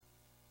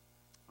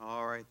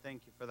right,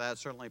 thank you for that.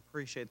 Certainly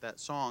appreciate that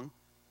song.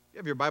 If you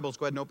have your Bibles,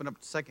 go ahead and open up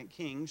to 2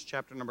 Kings,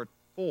 chapter number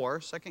 4.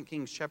 2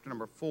 Kings, chapter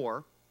number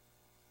 4.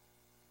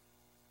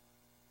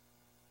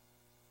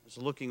 I was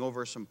looking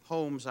over some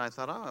poems, and I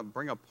thought, I'll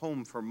bring a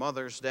poem for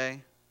Mother's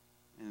Day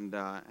and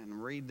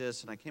read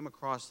this. And I came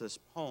across this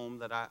poem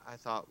that I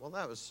thought, well,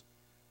 that was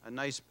a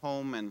nice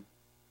poem, and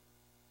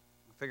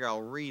I figure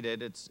I'll read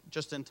it. It's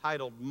just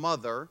entitled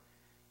Mother,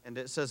 and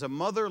it says, "A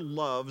mother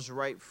loves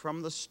right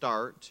from the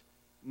start,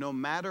 no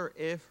matter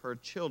if her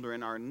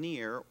children are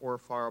near or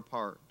far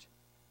apart.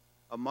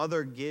 A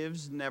mother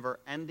gives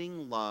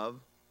never-ending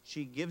love.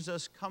 She gives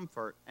us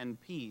comfort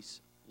and peace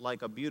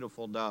like a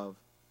beautiful dove.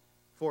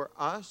 For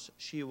us,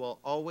 she will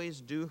always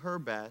do her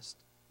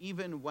best,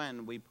 even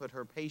when we put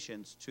her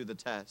patience to the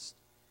test.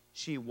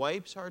 She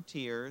wipes our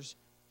tears,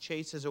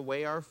 chases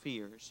away our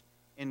fears,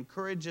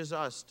 encourages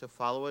us to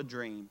follow a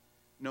dream,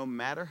 no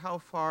matter how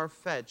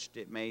far-fetched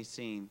it may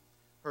seem.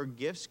 Her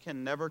gifts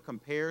can never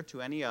compare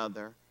to any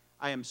other.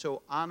 I am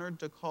so honored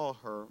to call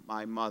her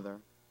my mother.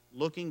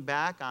 Looking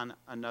back on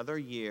another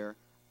year,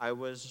 I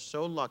was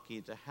so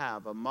lucky to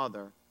have a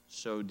mother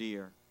so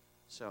dear."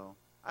 So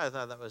I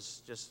thought that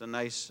was just a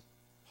nice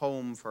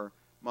poem for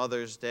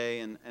Mother's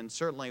Day, and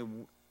certainly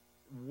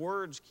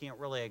words can't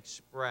really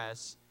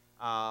express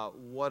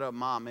what a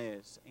mom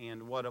is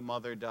and what a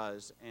mother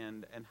does,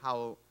 and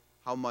how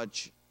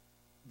much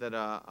that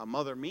a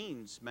mother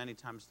means many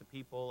times to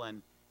people,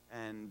 and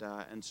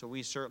so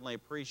we certainly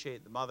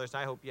appreciate the mothers.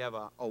 I hope you have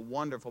a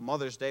wonderful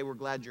Mother's Day. We're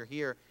glad you're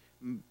here.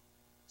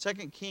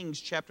 2 Kings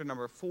chapter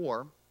number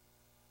 4,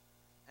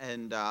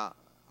 and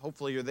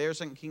hopefully you're there.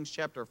 2 Kings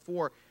chapter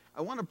 4.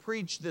 I want to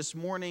preach this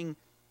morning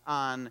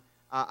on,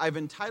 I've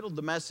entitled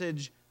the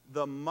message,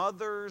 "The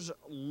Mother's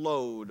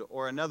Load,"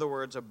 or in other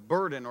words, a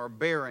burden or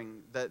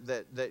bearing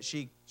that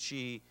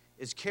she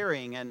is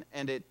carrying.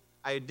 And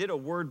I did a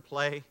word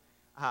play.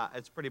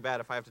 It's pretty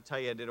bad if I have to tell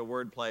you I did a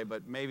word play,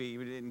 but maybe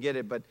you didn't get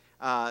it. But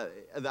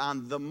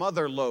on the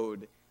mother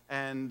load.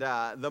 And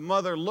the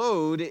mother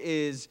load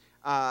is,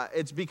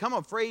 it's become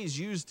a phrase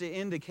used to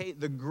indicate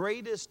the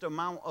greatest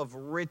amount of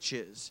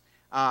riches.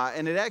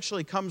 And it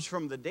actually comes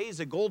from the days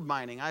of gold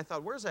mining. I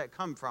thought, where's that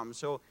come from?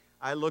 So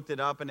I looked it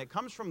up, and it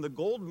comes from the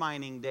gold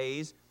mining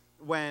days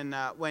when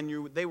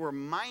they were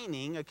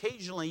mining.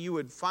 Occasionally you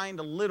would find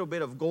a little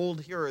bit of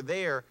gold here or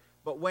there,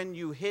 but when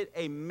you hit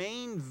a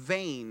main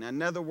vein,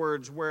 in other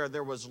words, where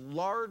there was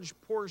large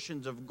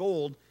portions of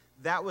gold,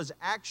 that was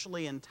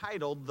actually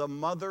entitled the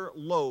mother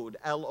lode,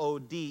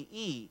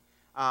 L-O-D-E.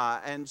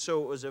 And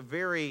so it was a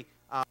very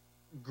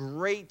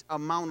great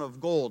amount of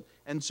gold.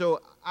 And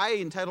so I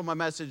entitled my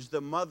message,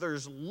 "The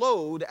Mother's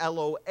Load,"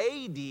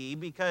 L-O-A-D,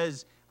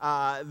 because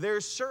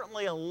there's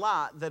certainly a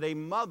lot that a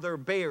mother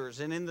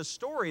bears. And in the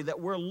story that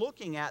we're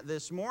looking at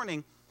this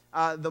morning,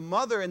 the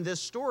mother in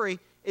this story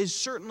is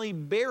certainly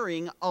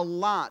bearing a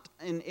lot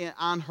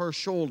on her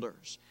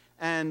shoulders.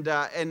 And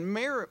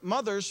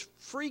mothers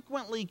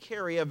frequently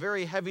carry a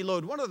very heavy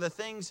load. One of the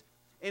things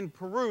in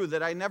Peru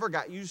that I never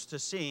got used to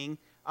seeing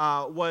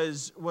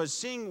was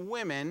seeing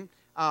women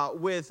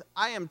with,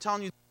 I am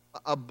telling you,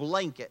 a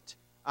blanket.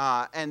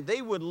 And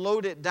they would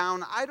load it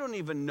down. I don't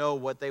even know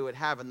what they would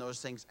have in those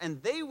things.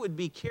 And they would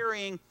be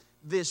carrying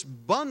this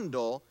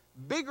bundle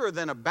bigger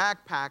than a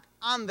backpack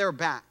on their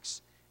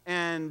backs.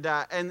 And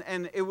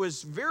it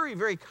was very,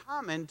 very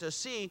common to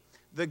see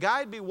the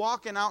guy be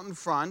walking out in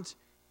front,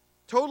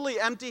 totally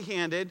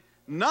empty-handed,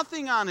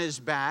 nothing on his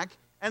back,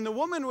 and the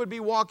woman would be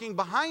walking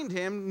behind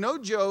him, no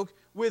joke,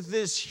 with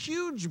this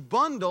huge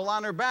bundle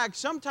on her back,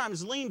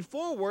 sometimes leaned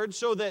forward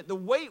so that the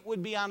weight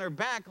would be on her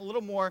back a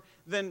little more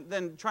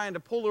than trying to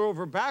pull her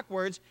over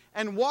backwards,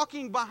 and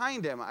walking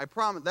behind him. I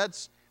promise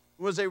that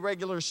was a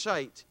regular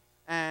sight,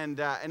 and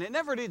it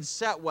never did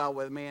set well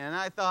with me. And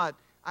I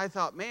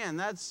thought, man,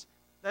 that's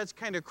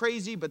kind of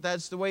crazy, but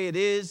that's the way it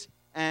is,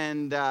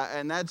 and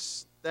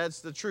that's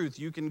the truth.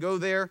 You can go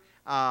there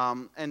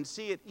and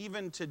see it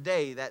even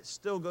today. That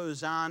still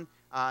goes on.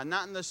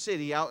 Not in the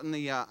city, out in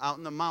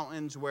the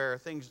mountains where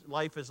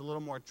life is a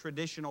little more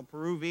traditional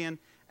Peruvian,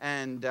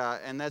 and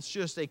that's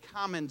just a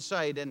common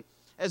sight. And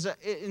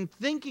in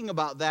thinking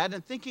about that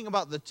and thinking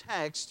about the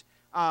text,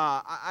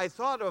 I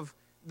thought of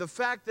the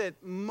fact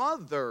that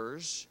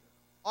mothers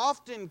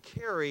often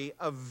carry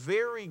a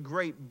very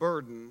great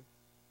burden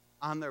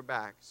on their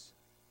backs.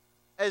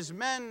 As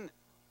men,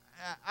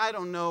 I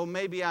don't know,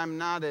 maybe I'm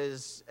not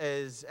as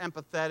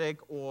empathetic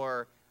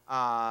or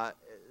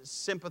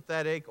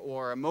sympathetic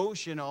or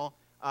emotional.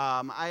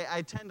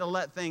 I tend to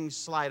let things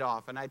slide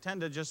off, and I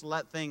tend to just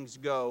let things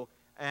go,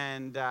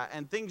 and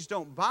things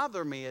don't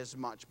bother me as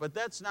much. But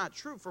that's not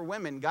true for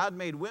women. God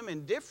made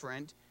women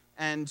different,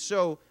 and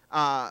so,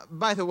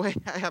 by the way,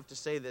 I have to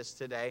say this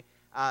today,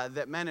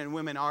 that men and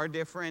women are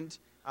different.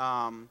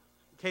 In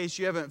case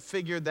you haven't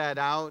figured that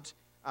out,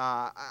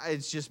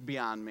 it's just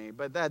beyond me.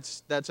 But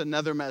that's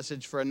another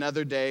message for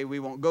another day. We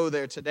won't go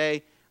there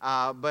today.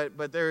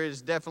 But there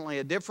is definitely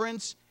a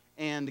difference,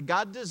 and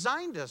God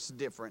designed us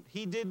different.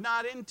 He did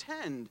not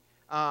intend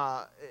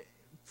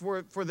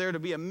for there to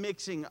be a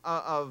mixing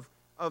of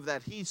of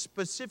that. He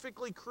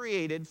specifically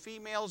created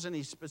females and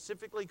he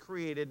specifically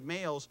created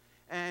males,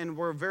 and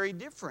we're very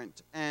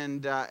different.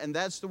 And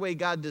that's the way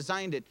God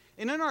designed it.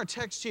 And in our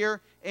text here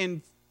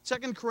in 2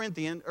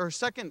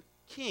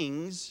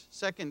 Kings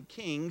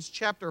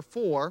chapter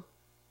 4,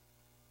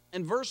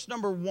 and verse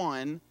number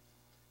 1,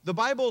 the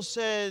Bible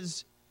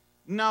says,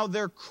 "Now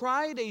there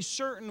cried a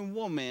certain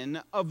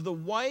woman of the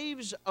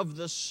wives of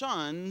the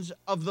sons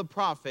of the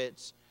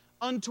prophets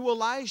unto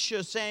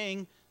Elisha,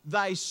 saying,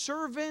 Thy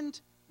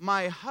servant,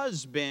 my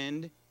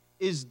husband,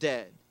 is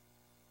dead.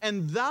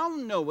 And thou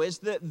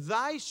knowest that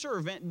thy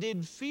servant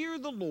did fear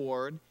the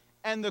Lord,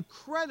 and the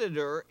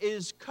creditor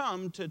is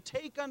come to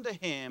take unto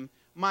him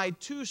my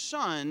 2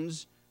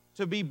 sons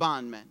to be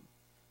bondmen."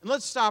 And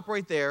let's stop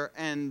right there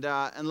and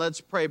let's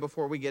pray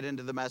before we get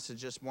into the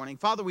message this morning.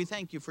 Father, we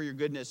thank you for your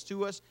goodness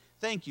to us.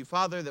 Thank you,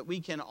 Father, that we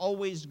can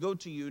always go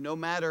to you no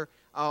matter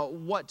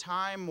what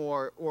time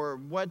or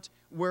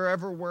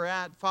wherever we're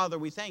at. Father,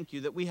 we thank you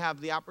that we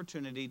have the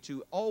opportunity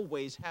to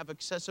always have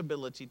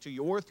accessibility to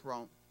your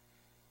throne.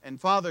 And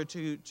Father,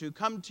 to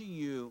come to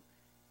you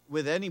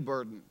with any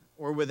burden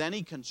or with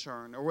any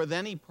concern or with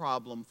any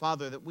problem,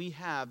 Father, that we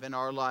have in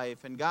our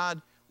life. And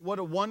God, what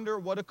a wonder,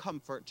 what a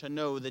comfort to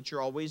know that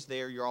you're always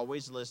there, you're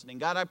always listening.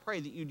 God, I pray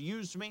that you'd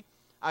use me.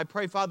 I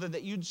pray, Father,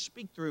 that you'd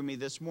speak through me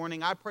this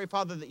morning. I pray,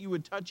 Father, that you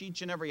would touch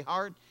each and every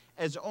heart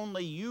as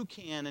only you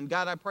can. And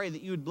God, I pray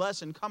that you would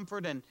bless and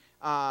comfort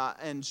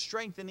and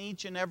strengthen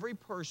each and every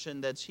person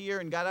that's here.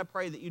 And God, I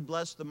pray that you'd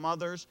bless the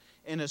mothers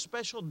in a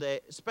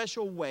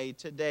special way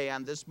today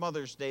on this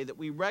Mother's Day, that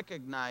we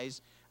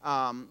recognize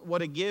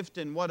what a gift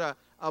and what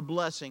a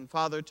blessing,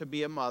 Father, to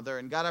be a mother.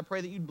 And God, I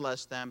pray that you'd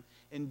bless them.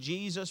 In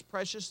Jesus'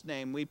 precious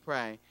name we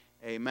pray.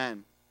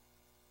 Amen.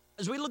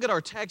 As we look at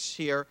our text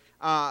here,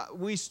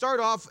 we start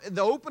off,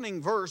 the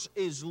opening verse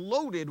is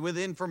loaded with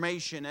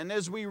information. And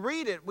as we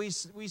read it, we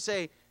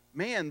say,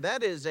 man,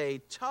 that is a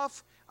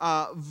tough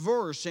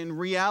verse in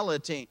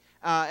reality.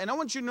 And I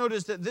want you to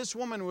notice that this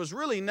woman was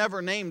really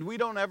never named. We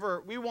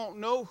won't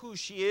know who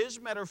she is.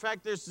 Matter of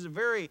fact, this is a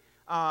very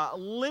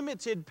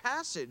limited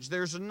passage.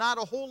 There's not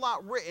a whole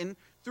lot written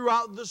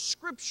throughout the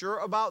scripture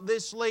about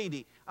this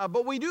lady.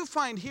 But we do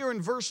find here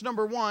in verse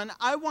number 1,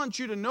 I want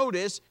you to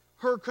notice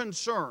her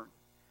concern.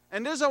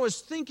 And as I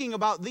was thinking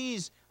about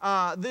this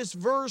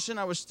verse, and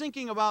I was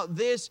thinking about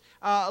this,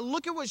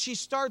 look at what she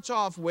starts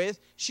off with.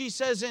 She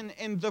says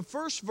in the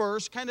first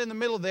verse, kind of in the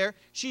middle there,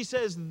 she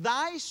says,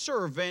 Thy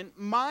servant,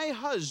 my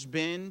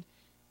husband,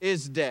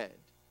 is dead.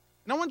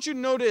 And I want you to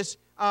notice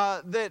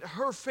that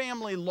her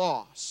family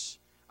loss.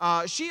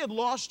 She had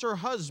lost her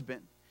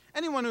husband.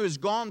 Anyone who has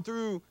gone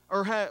through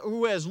or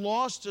who has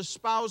lost a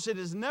spouse, it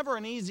is never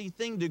an easy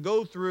thing to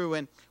go through.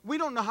 And we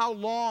don't know how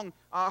long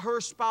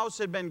her spouse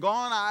had been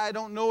gone. I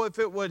don't know if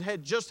it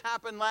had just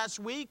happened last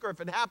week or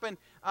if it happened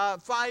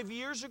 5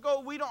 years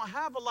ago. We don't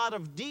have a lot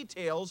of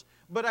details,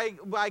 but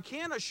I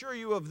can assure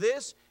you of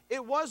this.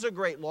 It was a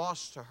great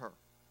loss to her.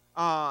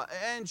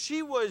 And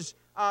she was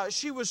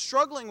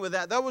struggling with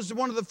that. That was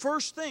one of the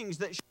first things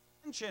that she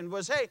mentioned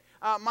was, hey,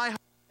 my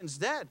husband's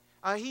dead.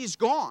 He's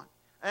gone.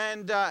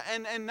 And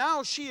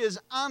now she is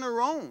on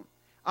her own.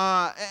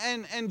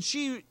 And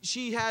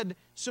she had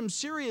some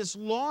serious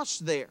loss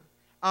there.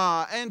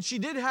 And she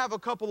did have a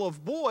couple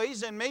of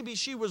boys, and maybe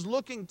she was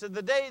looking to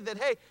the day that,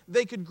 hey,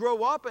 they could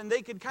grow up and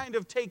they could kind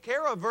of take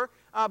care of her.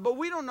 But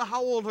we don't know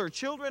how old her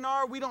children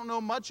are. We don't know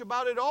much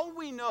about it. All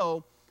we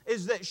know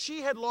is that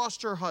she had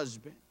lost her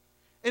husband.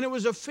 And it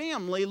was a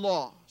family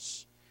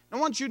loss. I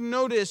want you to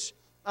notice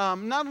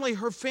not only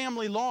her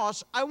family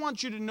loss, I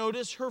want you to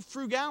notice her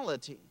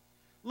frugality.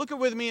 Look at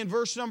with me in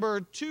verse number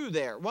 2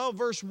 there. Well,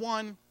 verse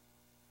 1,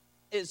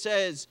 it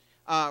says,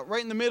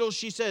 right in the middle,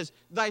 she says,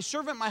 Thy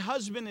servant, my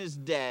husband, is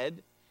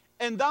dead,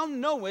 and thou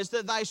knowest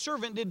that thy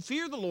servant did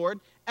fear the Lord,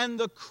 and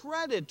the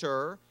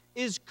creditor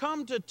is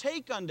come to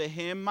take unto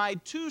him my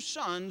 2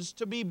 sons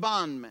to be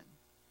bondmen.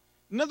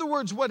 In other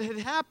words, what had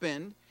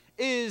happened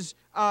is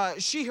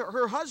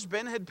her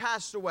husband had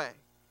passed away.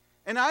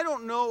 And I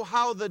don't know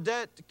how the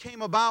debt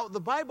came about. The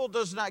Bible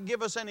does not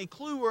give us any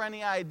clue or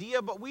any idea,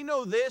 but we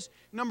know this.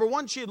 Number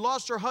 1, she had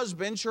lost her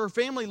husband, her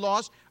family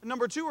lost.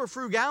 Number 2, her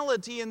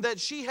frugality, in that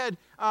she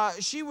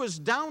was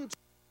down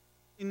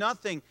to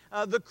nothing.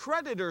 The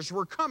creditors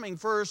were coming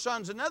for her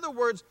sons. In other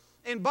words,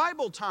 in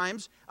Bible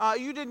times,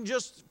 you didn't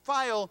just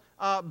file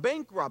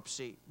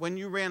bankruptcy when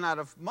you ran out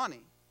of money.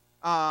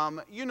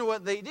 You know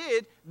what they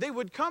did? They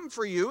would come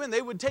for you, and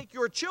they would take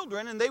your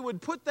children, and they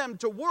would put them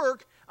to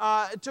work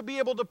to be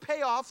able to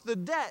pay off the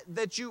debt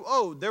that you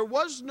owed. There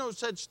was no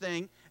such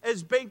thing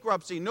as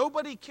bankruptcy.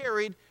 Nobody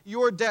carried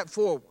your debt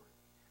forward.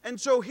 And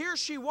so here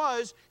she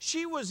was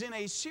in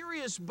a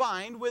serious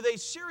bind with a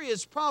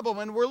serious problem,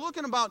 and we're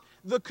looking about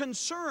the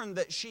concern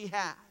that she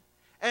had.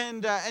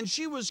 And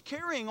she was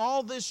carrying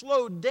all this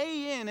load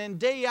day in and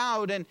day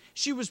out, and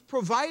she was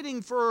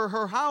providing for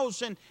her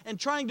house and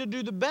trying to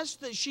do the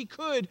best that she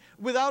could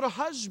without a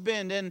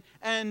husband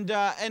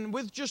and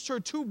with just her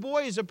 2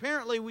 boys.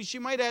 Apparently, she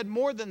might add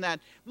more than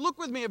that. Look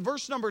with me at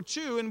verse number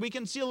 2, and we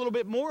can see a little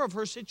bit more of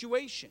her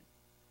situation.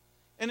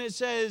 And it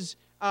says,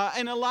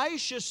 And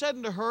Elisha said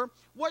unto her,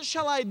 What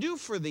shall I do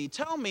for thee?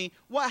 Tell me,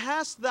 what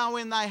hast thou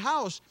in thy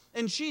house?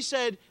 And she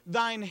said,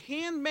 Thine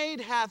handmaid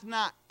hath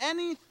not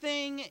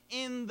anything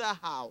in the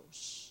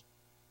house,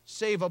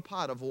 save a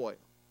pot of oil.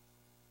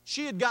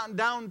 She had gotten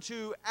down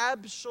to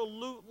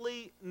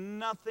absolutely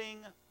nothing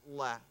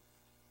left.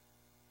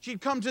 She'd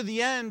come to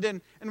the end,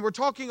 and we're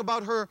talking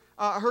about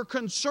her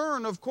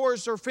concern, of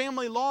course, her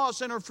family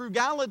loss and her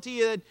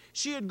frugality, that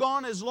she had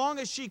gone as long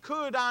as she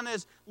could on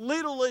as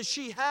little as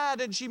she had,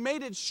 and she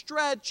made it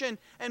stretch, and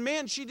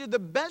man, she did the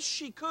best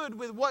she could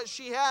with what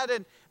she had.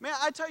 And man,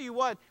 I tell you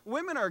what,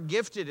 women are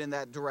gifted in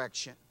that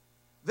direction.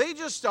 They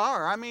just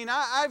are. I mean,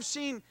 I've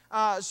seen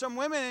some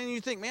women, and you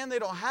think, man, they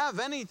don't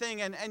have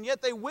anything, and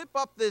yet they whip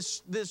up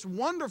this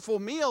wonderful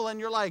meal, and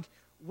you're like,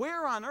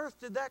 where on earth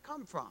did that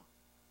come from?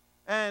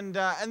 And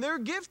they're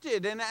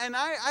gifted, and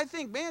I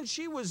think, man,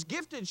 she was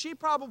gifted. She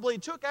probably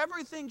took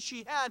everything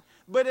she had,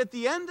 but at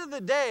the end of the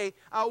day,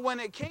 when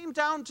it came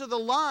down to the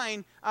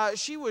line,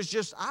 she was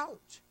just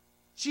out.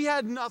 She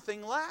had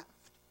nothing left.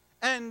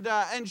 And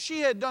she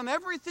had done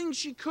everything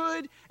she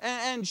could,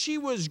 and she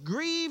was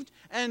grieved,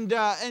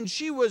 and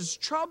she was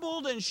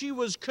troubled, and she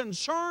was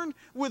concerned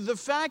with the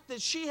fact that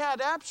she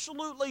had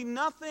absolutely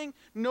nothing,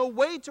 no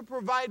way to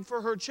provide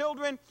for her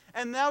children,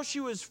 and now she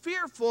was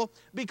fearful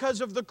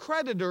because of the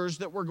creditors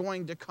that were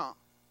going to come.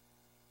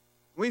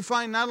 We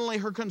find not only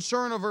her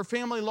concern of her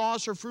family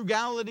loss, her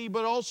frugality,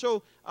 but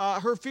also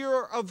her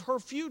fear of her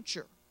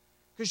future.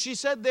 Because she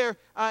said there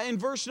in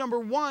verse number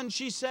 1,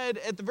 she said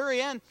at the very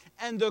end,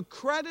 And the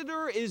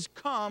creditor is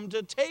come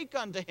to take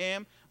unto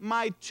him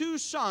my 2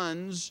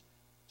 sons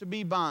to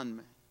be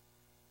bondmen.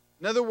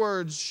 In other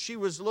words, she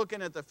was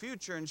looking at the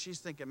future and she's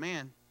thinking,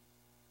 man,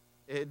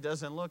 it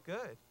doesn't look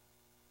good.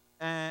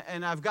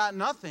 And I've got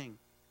nothing.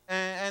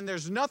 And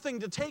there's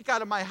nothing to take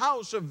out of my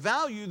house of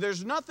value.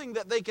 There's nothing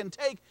that they can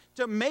take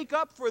to make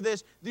up for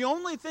this. The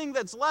only thing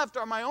that's left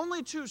are my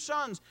only 2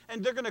 sons,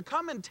 and they're going to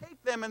come and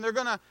take them, and they're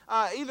going to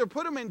either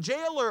put them in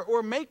jail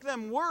or make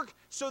them work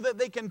so that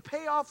they can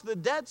pay off the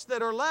debts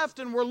that are left.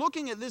 And we're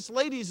looking at this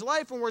lady's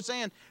life, and we're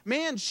saying,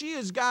 man, she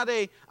has got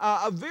a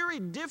very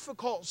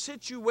difficult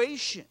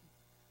situation.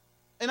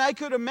 And I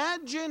could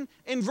imagine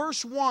in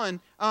verse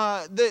 1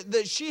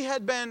 that she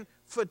had been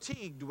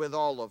fatigued with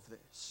all of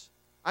this.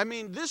 I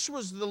mean, this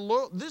was the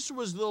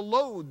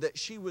load that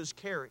she was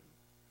carrying.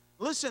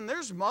 Listen,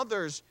 there's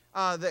mothers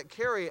that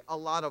carry a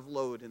lot of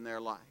load in their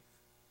life.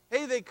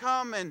 Hey, they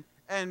come and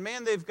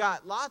man, they've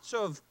got lots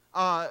of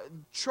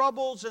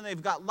troubles, and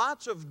they've got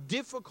lots of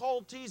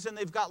difficulties, and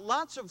they've got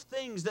lots of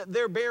things that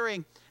they're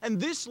bearing. And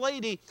this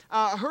lady,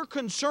 her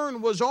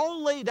concern was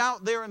all laid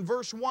out there in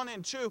verse 1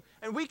 and 2.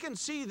 And we can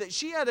see that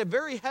she had a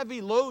very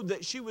heavy load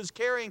that she was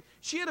carrying.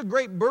 She had a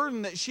great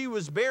burden that she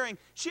was bearing.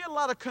 She had a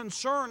lot of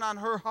concern on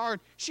her heart.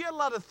 She had a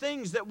lot of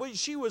things that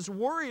she was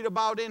worried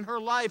about in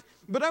her life.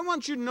 But I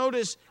want you to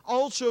notice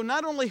also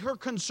not only her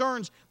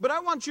concerns, but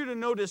I want you to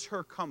notice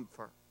her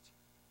comfort.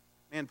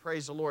 Man,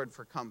 praise the Lord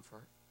for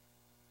comfort.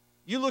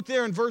 You look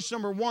there in verse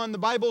number 1, the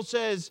Bible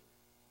says,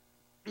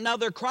 Now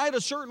there cried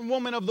a certain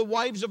woman of the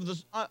wives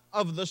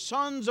of the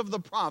sons of the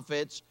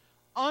prophets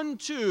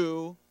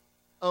unto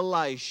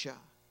Elisha.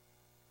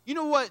 You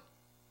know what?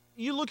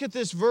 You look at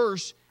this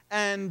verse,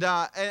 and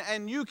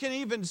you can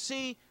even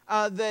see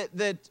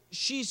that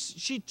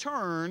she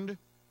turned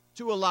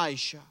to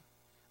Elisha.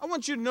 I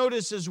want you to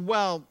notice as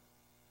well,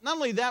 not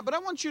only that, but I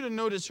want you to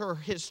notice her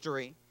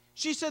history.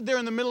 She said there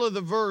in the middle of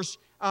the verse,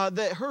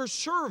 that her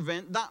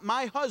servant, that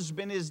my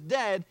husband, is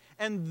dead,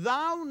 and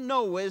thou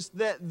knowest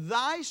that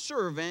thy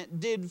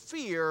servant did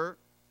fear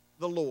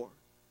the Lord.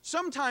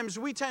 Sometimes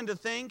we tend to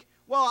think,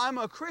 well, I'm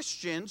a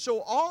Christian,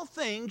 so all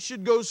things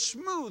should go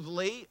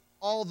smoothly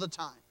all the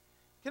time.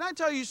 Can I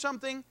tell you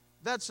something?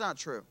 That's not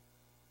true.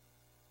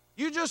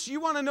 You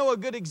want to know a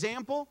good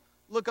example?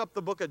 Look up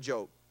the book of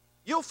Job.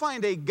 You'll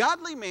find a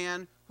godly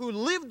man who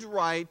lived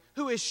right,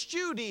 who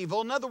eschewed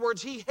evil. In other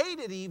words, he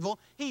hated evil.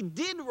 He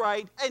did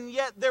right, and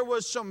yet there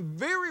was some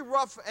very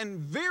rough and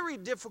very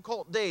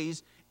difficult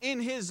days in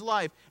his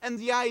life. And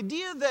the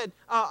idea that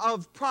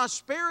of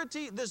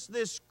prosperity,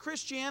 this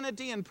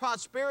Christianity and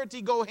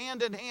prosperity go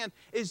hand in hand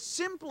is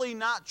simply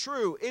not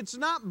true. It's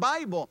not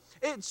Bible.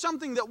 It's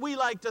something that we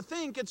like to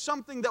think. It's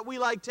something that we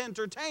like to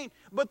entertain.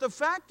 But the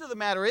fact of the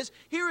matter is,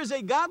 here is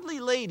a godly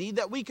lady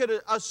that we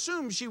could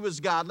assume she was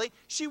godly.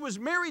 She was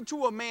married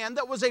to a man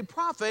that was a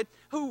prophet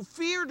who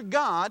feared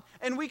God,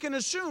 and we can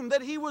assume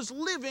that he was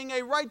living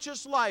a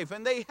righteous life.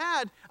 And they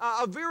had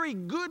a very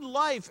good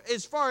life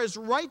as far as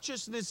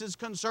righteousness is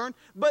concerned.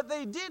 But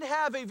they did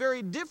have a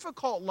very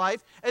difficult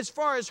life as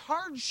far as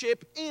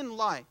hardship in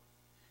life.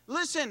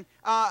 Listen,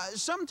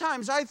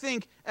 sometimes I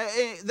think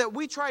that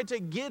we try to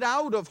get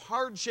out of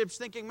hardships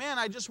thinking, man,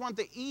 I just want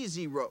the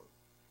easy road.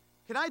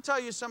 Can I tell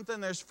you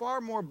something? There's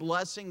far more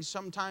blessings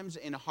sometimes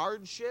in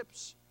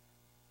hardships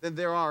than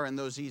there are in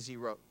those easy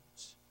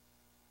roads.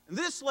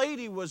 This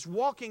lady was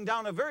walking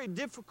down a very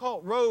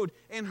difficult road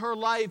in her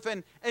life,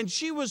 and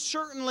she was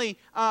certainly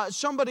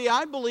somebody,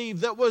 I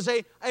believe, that was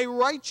a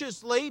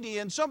righteous lady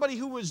and somebody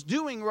who was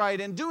doing right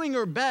and doing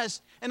her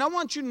best. And I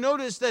want you to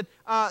notice that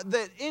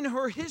in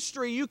her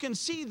history, you can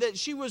see that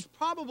she was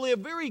probably a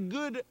very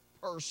good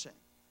person,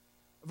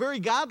 a very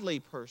godly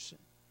person.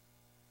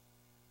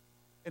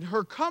 And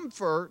her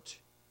comfort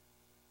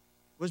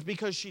was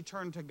because she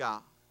turned to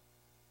God.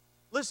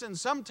 Listen,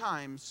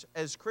 sometimes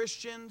as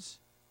Christians,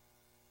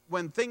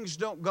 when things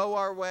don't go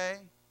our way,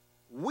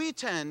 we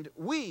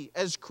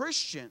as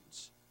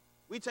Christians,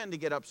 we tend to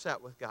get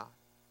upset with God.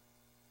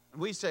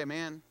 And we say,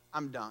 man,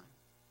 I'm done.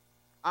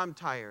 I'm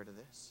tired of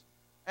this.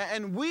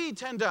 And we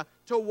tend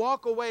to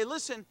walk away.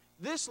 Listen,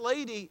 this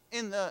lady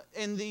in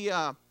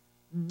the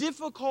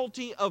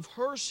difficulty of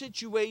her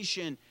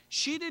situation,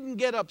 she didn't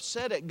get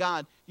upset at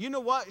God. You know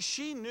what?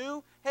 She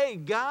knew, hey,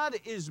 God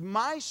is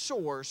my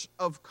source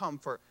of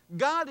comfort.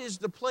 God is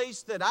the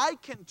place that I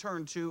can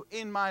turn to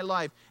in my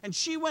life. And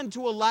she went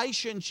to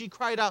Elisha and she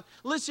cried out,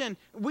 listen,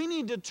 we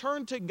need to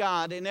turn to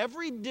God in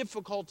every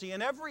difficulty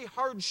and every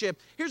hardship.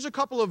 Here's a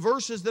couple of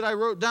verses that I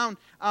wrote down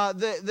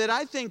that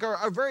I think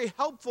are very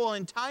helpful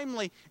and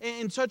timely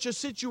in such a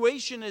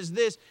situation as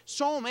this.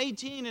 Psalm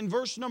 18 and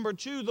verse number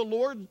 2,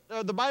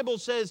 the Bible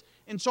says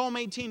in Psalm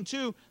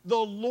 18:2, the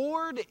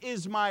Lord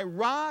is my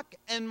rock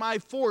and my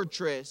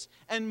fortress,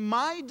 and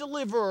my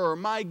deliverer,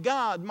 my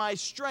God, my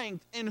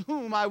strength, in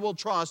whom I will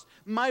trust,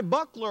 my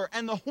buckler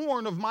and the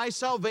horn of my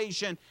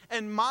salvation,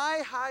 and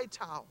my high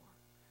tower.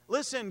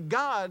 Listen,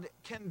 God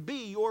can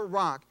be your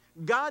rock.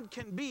 God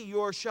can be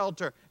your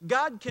shelter.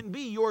 God can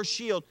be your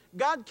shield.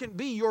 God can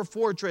be your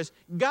fortress.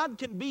 God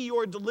can be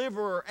your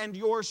deliverer and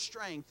your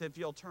strength if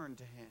you'll turn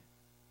to Him.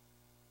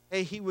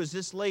 Hey,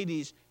 this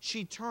lady's,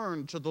 she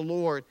turned to the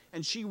Lord,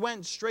 and she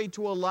went straight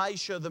to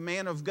Elisha, the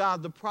man of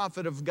God, the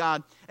prophet of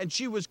God, and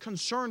she was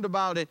concerned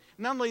about it.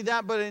 Not only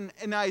that, but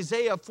in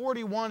Isaiah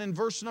 41 and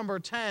verse number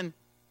 10,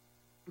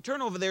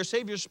 turn over there,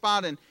 save your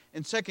spot in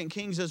 2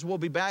 Kings as we'll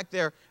be back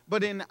there.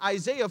 But in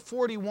Isaiah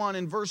 41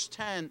 and verse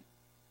 10,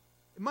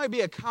 it might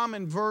be a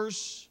common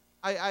verse.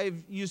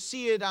 You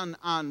see it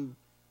on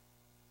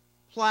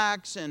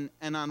plaques and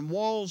on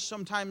walls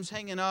sometimes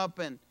hanging up,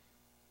 and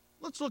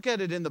let's look at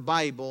it in the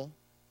Bible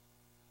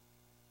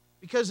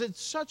because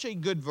it's such a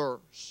good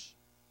verse.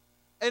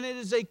 And it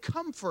is a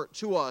comfort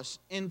to us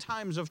in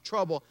times of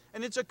trouble.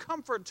 And it's a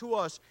comfort to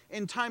us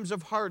in times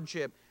of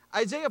hardship.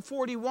 Isaiah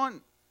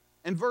 41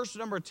 and verse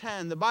number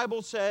 10, the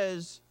Bible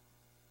says,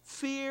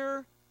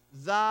 fear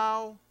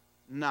thou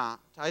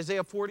not.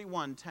 Isaiah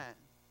 41:10.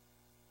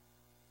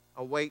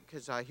 I'll wait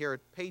because I hear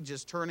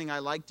pages turning. I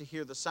like to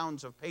hear the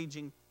sounds of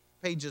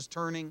pages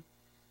turning.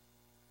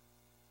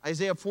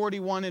 Isaiah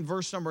 41 and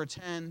verse number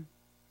 10.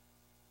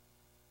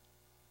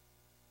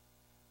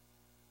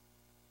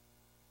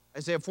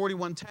 Isaiah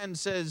 41:10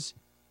 says,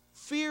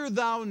 fear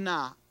thou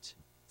not,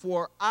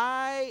 for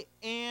I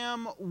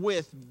am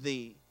with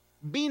thee.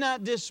 Be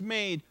not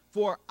dismayed,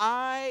 for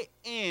I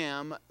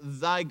am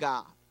thy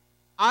God.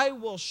 I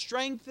will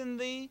strengthen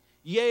thee,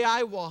 yea,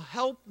 I will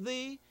help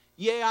thee,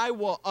 yea, I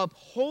will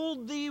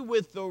uphold thee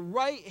with the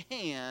right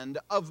hand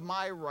of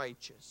my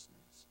righteousness.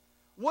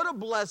 What a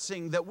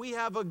blessing that we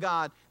have a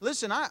God.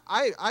 Listen,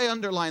 I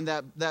underline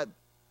that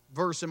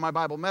verse in my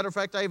Bible. Matter of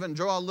fact, I even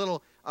draw a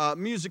little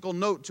musical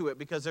note to it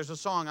because there's a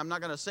song. I'm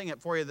not going to sing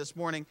it for you this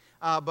morning,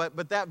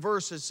 but that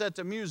verse is set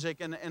to music,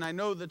 and I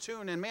know the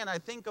tune, and man, I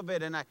think of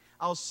it, and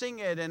I'll sing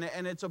it, and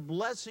it's a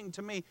blessing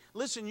to me.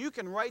 Listen, you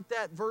can write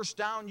that verse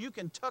down. You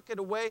can tuck it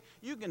away.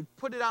 You can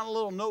put it on a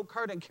little note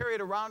card and carry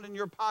it around in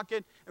your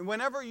pocket, and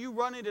whenever you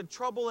run into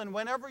trouble and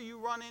whenever you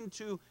run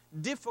into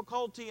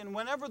difficulty and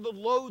whenever the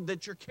load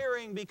that you're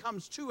carrying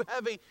becomes too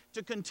heavy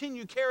to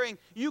continue carrying,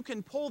 you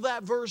can pull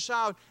that verse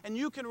out and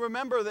you can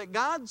remember that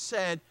God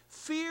said,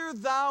 fear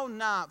thou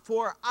not,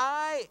 for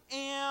I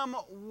am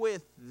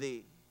with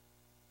thee.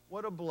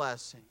 What a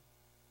blessing.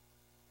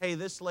 Hey,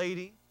 this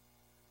lady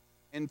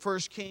in 1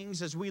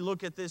 Kings, as we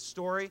look at this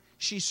story,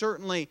 she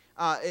certainly,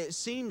 it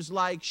seems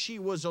like she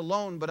was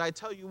alone, but I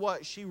tell you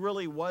what, she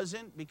really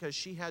wasn't, because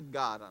she had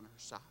God on her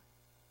side.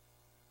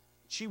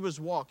 She was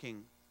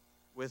walking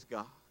with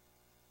God.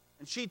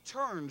 And she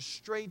turned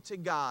straight to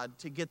God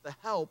to get the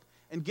help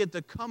and get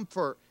the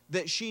comfort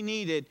that she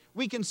needed.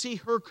 We can see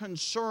her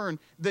concern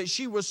that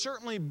she was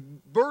certainly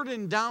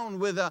burdened down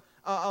with a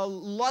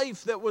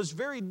life that was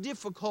very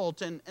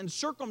difficult and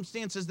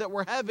circumstances that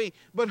were heavy,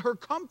 but her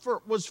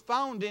comfort was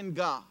found in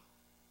God.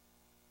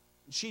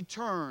 She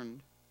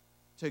turned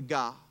to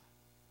God.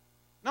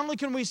 Not only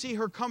can we see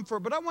her comfort,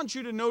 but I want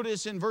you to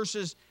notice in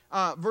verse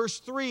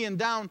 3 and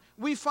down,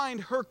 we find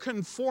her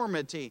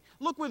conformity.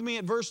 Look with me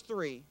at verse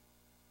 3.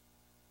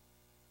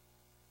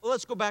 Well,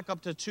 let's go back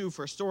up to 2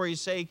 for story's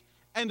sake.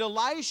 And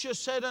Elisha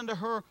said unto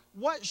her,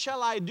 what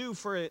shall I do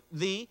for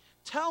thee?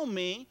 Tell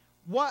me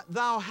what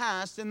thou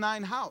hast in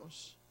thine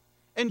house.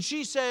 And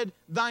she said,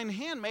 thine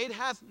handmaid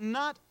hath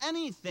not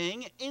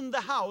anything in the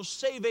house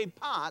save a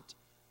pot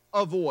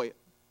of oil.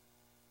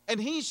 And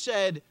he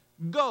said,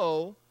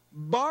 go,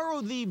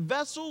 borrow thee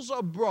vessels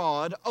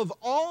abroad of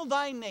all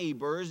thy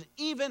neighbors,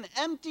 even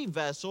empty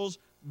vessels,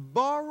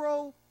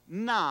 borrow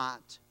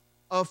not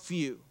a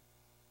few.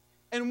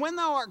 And when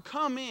thou art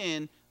come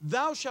in,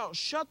 thou shalt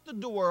shut the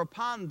door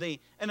upon thee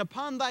and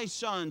upon thy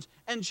sons,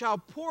 and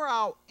shalt pour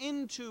out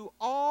into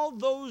all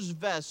those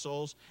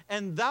vessels,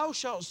 and thou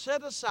shalt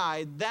set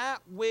aside that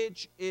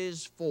which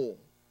is full.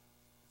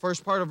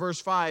 First part of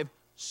verse 5,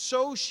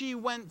 so she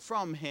went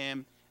from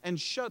him and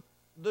shut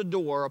the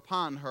door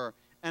upon her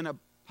and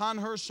upon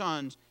her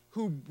sons,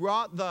 who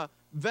brought the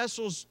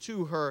vessels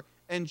to her,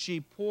 and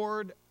she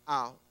poured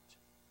out.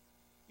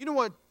 You know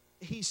what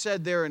he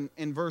said there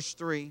in verse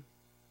 3?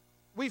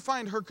 We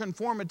find her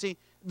conformity.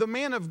 The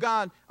man of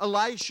God,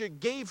 Elisha,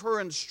 gave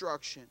her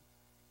instruction.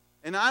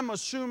 And I'm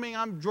assuming,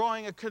 I'm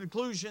drawing a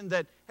conclusion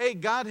that, hey,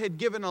 God had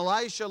given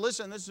Elisha,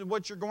 listen, this is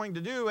what you're going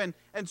to do.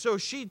 And so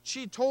she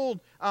told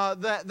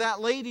that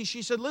lady,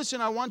 she said,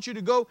 listen, I want you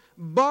to go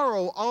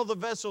borrow all the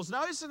vessels.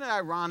 Now, isn't it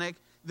ironic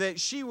that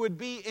she would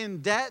be in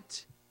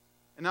debt,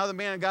 and now the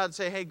man of God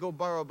say, hey, go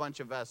borrow a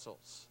bunch of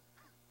vessels?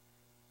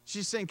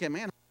 She's thinking,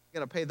 man, I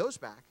got to pay those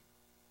back.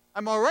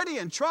 I'm already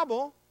in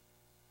trouble.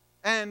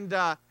 And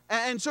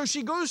so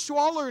she goes to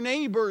all her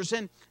neighbors,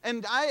 and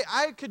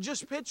I could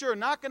just picture her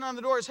knocking on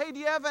the doors. Hey, do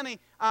you have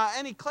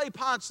any clay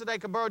pots that I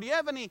can borrow? Do you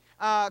have any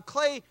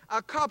clay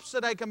cups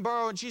that I can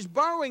borrow? And she's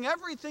borrowing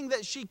everything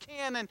that she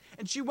can, and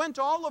she went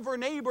to all of her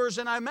neighbors,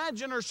 and I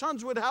imagine her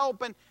sons would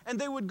help, and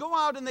they would go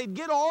out and they'd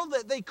get all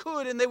that they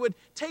could, and they would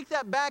take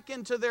that back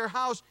into their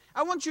house.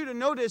 I want you to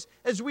notice,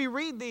 as we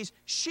read these,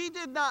 she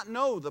did not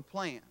know the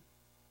plan.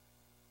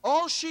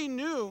 All she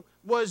knew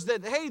was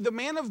that, hey, the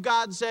man of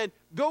God said,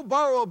 go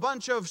borrow a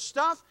bunch of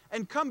stuff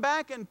and come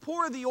back and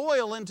pour the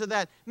oil into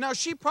that. Now,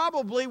 she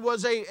probably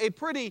was a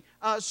pretty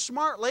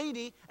smart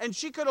lady, and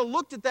she could have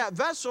looked at that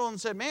vessel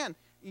and said, man,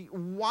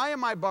 why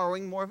am I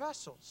borrowing more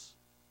vessels?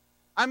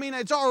 I mean,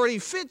 it already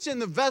fits in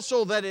the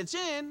vessel that it's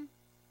in.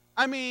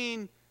 I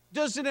mean,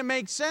 doesn't it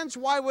make sense?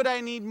 Why would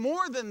I need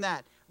more than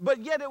that?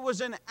 But yet it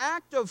was an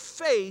act of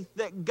faith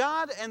that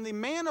God and the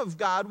man of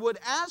God would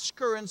ask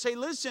her and say,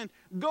 listen,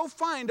 go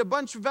find a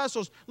bunch of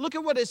vessels. Look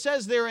at what it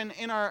says there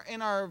in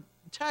our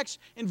text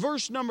in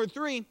verse number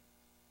 3.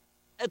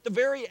 At the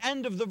very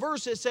end of the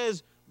verse it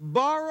says,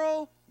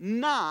 borrow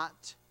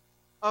not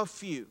a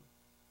few.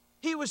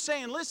 He was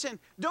saying, listen,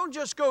 don't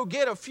just go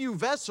get a few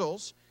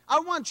vessels. I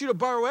want you to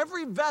borrow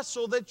every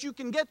vessel that you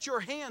can get your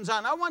hands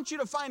on. I want you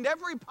to find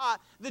every pot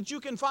that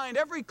you can find,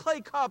 every clay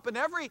cup and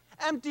every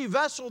empty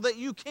vessel that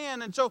you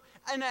can. And so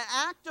in an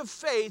act of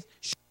faith,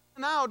 she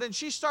went out and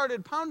she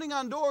started pounding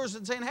on doors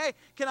and saying, hey,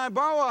 can I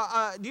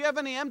borrow, do you have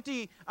any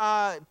empty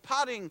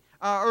potting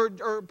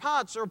or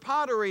pots or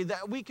pottery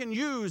that we can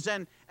use?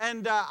 And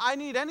I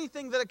need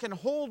anything that can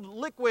hold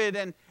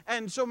liquid.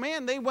 And so,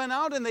 man, they went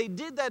out and they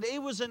did that.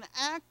 It was an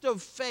act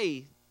of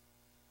faith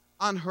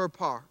on her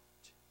part.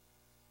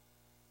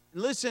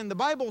 Listen, the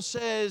Bible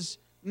says,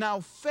 now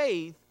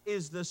faith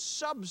is the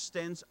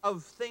substance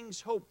of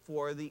things hoped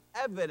for, the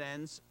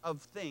evidence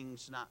of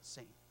things not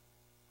seen.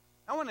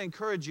 I want to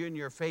encourage you in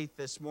your faith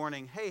this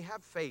morning. Hey,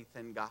 have faith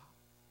in God.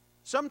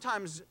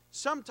 Sometimes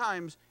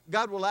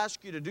God will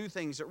ask you to do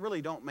things that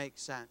really don't make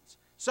sense.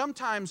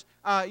 Sometimes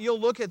you'll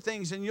look at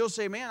things and you'll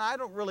say, man, I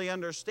don't really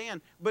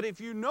understand. But if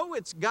you know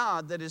it's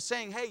God that is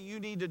saying, hey, you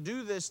need to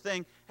do this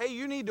thing, hey,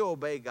 you need to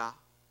obey God.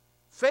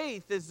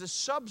 Faith is the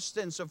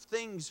substance of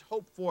things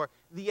hoped for,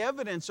 the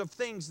evidence of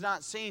things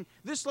not seen.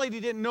 This lady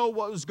didn't know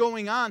what was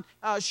going on.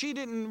 She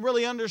didn't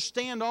really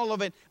understand all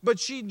of it, but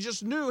she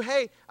just knew,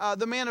 hey,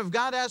 the man of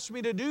God asked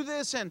me to do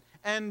this, and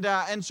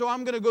so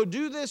I'm going to go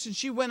do this. And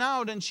she went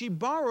out and she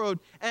borrowed,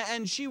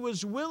 and she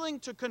was willing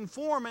to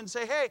conform and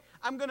say, hey,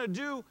 I'm going to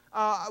do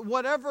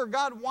whatever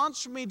God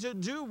wants me to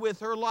do with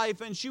her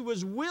life, and she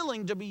was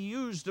willing to be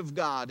used of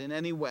God in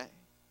any way.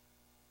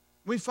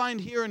 We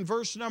find here in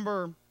verse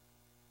number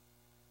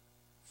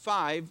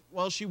 5,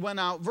 well, she went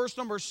out. Verse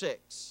number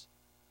 6.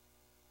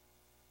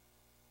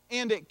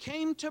 And it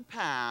came to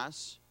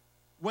pass,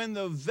 when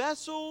the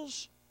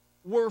vessels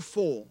were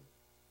full,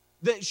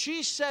 that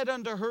she said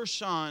unto her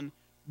son,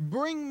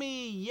 bring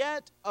me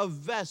yet a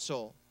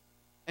vessel.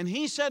 And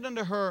he said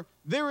unto her,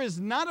 there is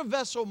not a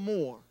vessel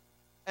more.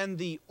 And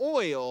the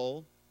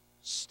oil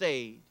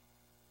stayed.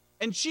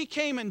 And she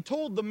came and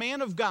told the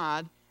man of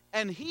God,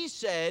 and he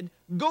said,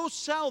 go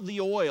sell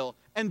the oil,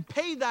 and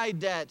pay thy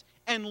debt,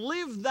 and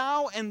live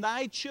thou and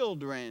thy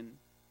children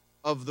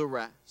of the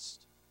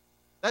rest.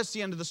 That's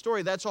the end of the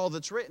story. That's all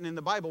that's written in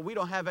the Bible. We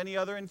don't have any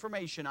other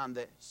information on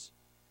this.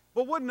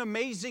 But what an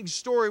amazing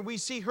story. We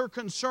see her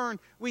concern.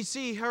 We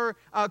see her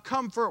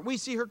comfort. We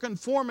see her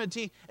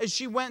conformity as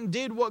she went and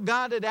did what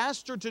God had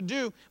asked her to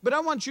do. But I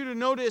want you to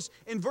notice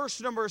in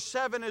verse number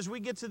 7, as we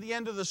get to the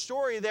end of the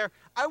story there,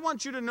 I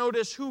want you to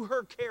notice who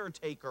her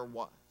caretaker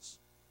was.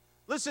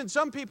 Listen,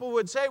 some people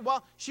would say,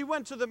 well, she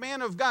went to the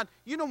man of God.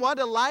 You know what?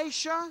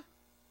 Elisha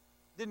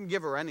didn't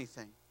give her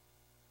anything.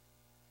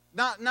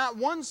 Not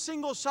one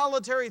single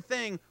solitary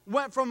thing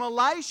went from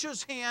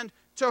Elisha's hand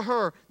to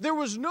her. There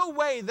was no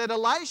way that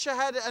Elisha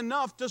had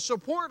enough to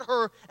support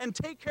her and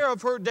take care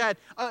of her debt.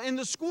 In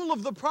the school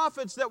of the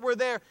prophets that were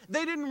there,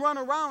 they didn't run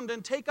around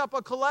and take up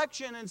a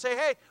collection and say,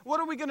 hey, what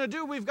are we going to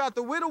do? We've got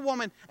the widow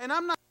woman. And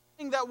I'm not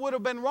saying that would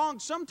have been wrong.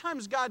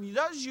 Sometimes God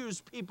does use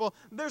people.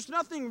 There's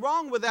nothing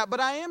wrong with that. But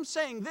I am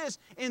saying this,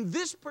 in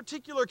this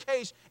particular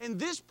case, in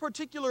this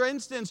particular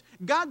instance,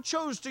 God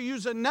chose to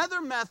use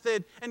another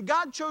method, and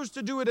God chose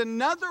to do it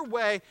another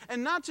way,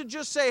 and not to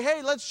just say,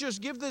 hey, let's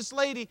just give this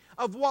lady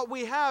of what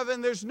we have,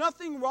 and there's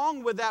nothing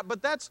wrong with that,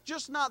 but that's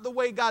just not the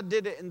way God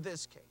did it in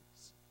this case.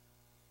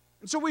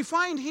 And so we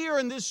find here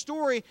in this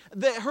story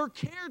that her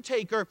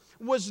caretaker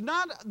was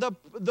not the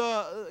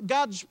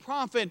God's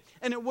prophet,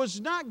 and it was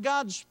not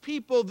God's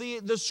people,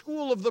 the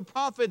school of the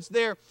prophets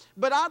there.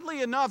 But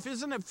oddly enough,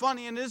 isn't it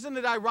funny and isn't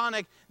it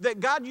ironic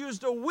that God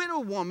used a widow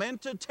woman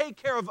to take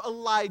care of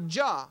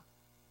Elijah?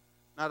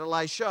 Not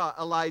Elisha,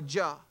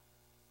 Elijah.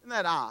 Isn't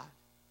that odd?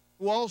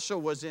 Who also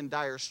was in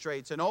dire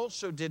straits and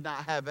also did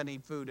not have any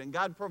food. And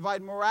God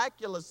provided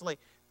miraculously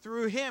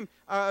through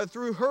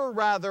her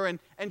rather, and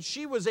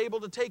she was able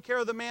to take care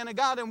of the man of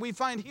God. And we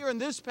find here in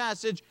this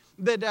passage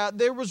that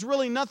there was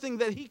really nothing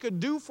that he could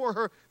do for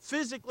her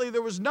physically.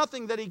 There was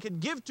nothing that he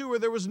could give to her.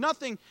 There was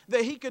nothing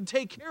that he could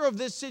take care of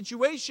this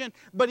situation,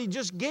 but he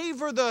just gave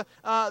her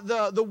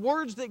the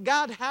words that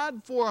God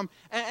had for him.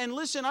 And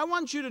listen, I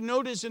want you to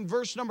notice in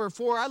verse number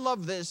 4, I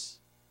love this.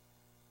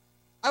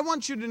 I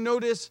want you to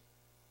notice,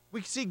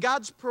 we see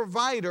God's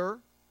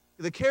provider,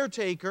 the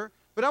caretaker,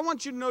 but I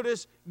want you to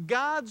notice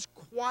God's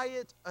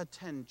quiet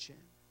attention.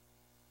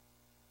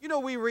 You know,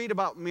 we read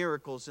about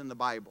miracles in the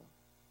Bible.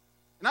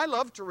 And I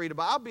love to read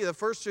about, I'll be the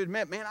first to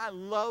admit, man, I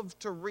love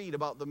to read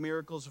about the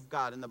miracles of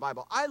God in the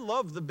Bible. I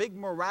love the big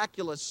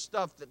miraculous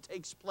stuff that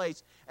takes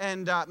place.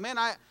 And man,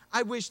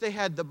 I wish they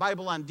had the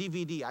Bible on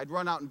DVD. I'd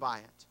run out and buy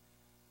it.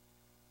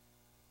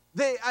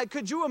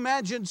 Could you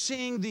imagine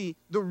seeing the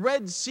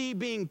Red Sea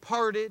being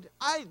parted?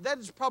 That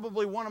is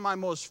probably one of my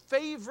most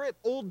favorite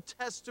Old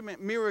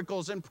Testament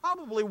miracles, and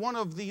probably one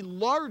of the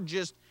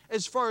largest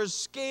as far as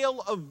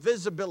scale of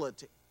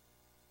visibility.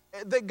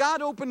 That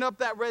God opened up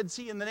that Red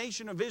Sea and the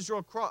nation of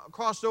Israel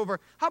crossed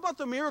over. How about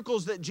the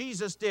miracles that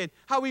Jesus did?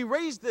 How he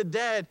raised the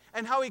dead,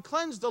 and how he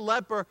cleansed the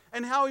leper,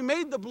 and how he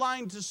made the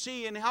blind to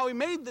see, and how he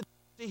made the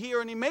to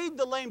hear, and he made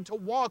the lame to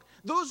walk.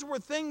 Those were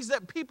things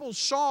that people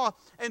saw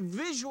and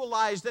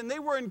visualized, and they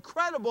were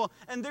incredible,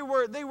 and they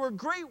were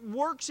great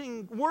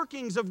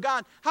workings of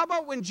God. How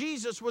about when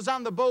Jesus was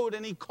on the boat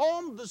and he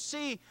calmed the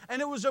sea,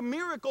 and it was a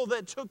miracle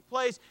that took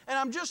place? And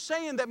I'm just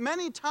saying that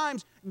many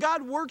times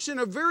God works in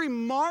a very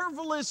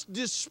marvelous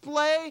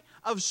display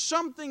of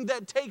something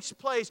that takes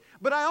place.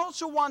 But I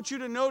also want you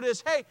to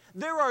notice, hey,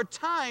 there are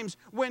times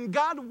when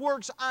God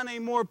works on a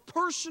more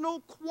personal,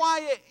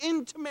 quiet,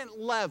 intimate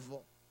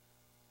level.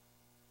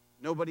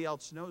 Nobody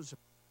else knows.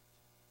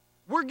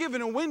 We're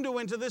given a window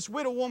into this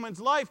widow woman's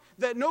life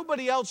that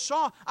nobody else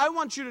saw. I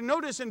want you to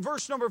notice in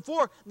verse number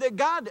 4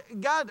 that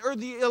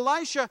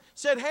Elisha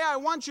said, hey, I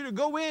want you to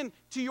go in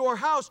to your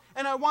house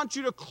and I want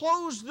you to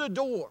close the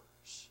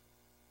doors.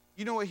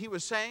 You know what he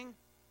was saying?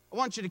 I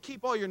want you to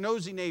keep all your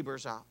nosy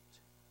neighbors out.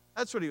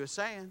 That's what he was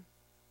saying.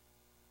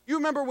 You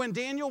remember when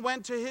Daniel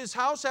went to his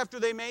house after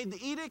they made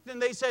the edict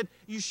and they said,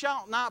 you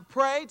shall not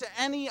pray to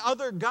any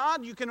other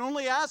God. You can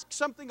only ask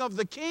something of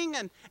the king.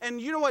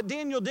 And you know what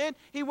Daniel did?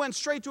 He went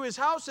straight to his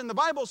house, and the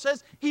Bible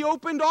says he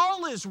opened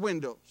all his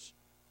windows.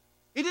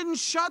 He didn't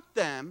shut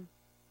them.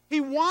 He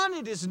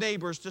wanted his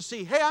neighbors to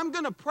see, hey, I'm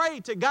going to pray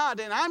to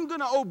God, and I'm going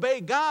to obey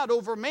God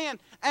over man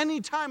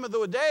any time of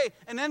the day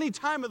and any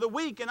time of the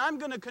week, and I'm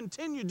going to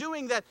continue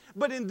doing that.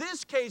 But in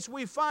this case,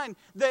 we find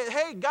that,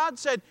 hey, God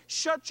said,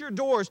 shut your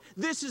doors.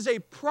 This is a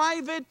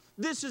private,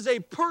 this is a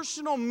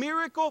personal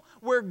miracle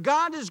where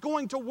God is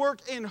going to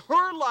work in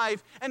her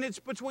life, and it's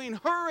between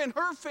her and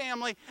her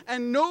family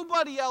and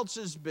nobody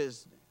else's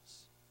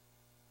business.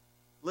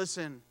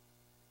 Listen,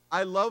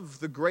 I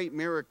love the great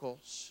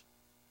miracles.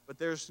 But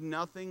there's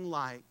nothing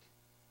like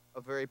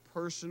a very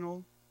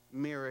personal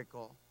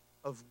miracle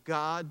of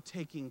God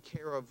taking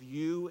care of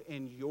you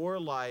in your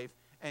life,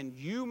 and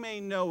you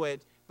may know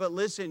it, but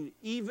listen,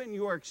 even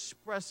your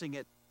expressing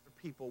it to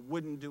people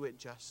wouldn't do it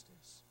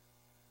justice.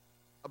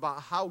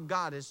 About how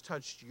God has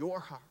touched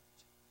your heart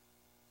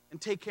and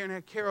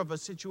taken care of a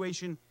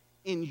situation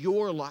in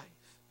your life.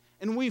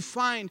 And we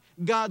find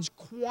God's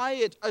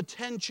quiet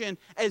attention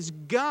as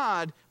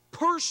God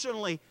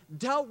personally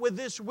dealt with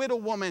this widow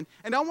woman.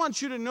 And I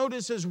want you to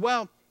notice as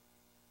well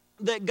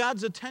that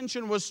God's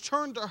attention was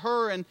turned to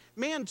her. And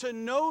man, to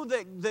know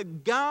that the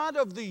God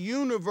of the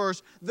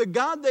universe, the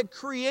God that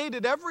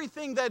created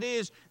everything that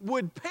is,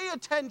 would pay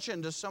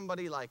attention to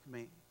somebody like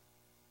me.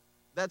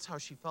 That's how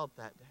she felt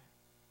that day.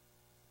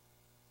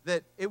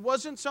 That it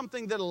wasn't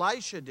something that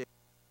Elisha did.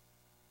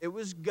 It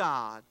was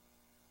God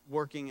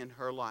working in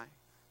her life.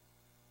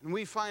 And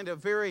we find a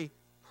very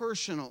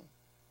personal,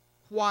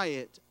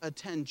 quiet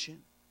attention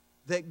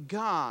that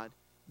God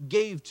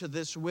gave to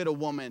this widow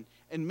woman.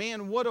 And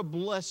man, what a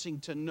blessing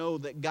to know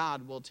that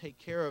God will take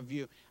care of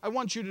you. I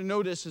want you to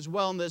notice as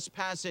well in this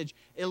passage,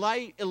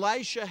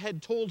 Elisha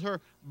had told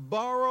her,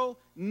 borrow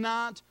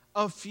not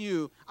a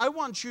few. I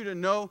want you to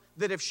know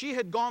that if she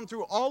had gone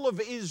through all of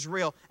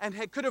Israel and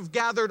could have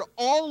gathered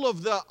all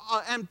of the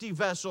empty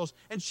vessels,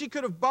 and she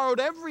could have borrowed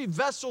every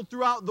vessel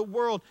throughout the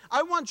world,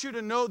 I want you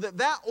to know that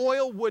that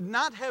oil would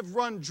not have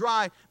run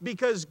dry,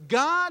 because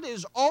God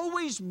is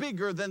always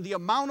bigger than the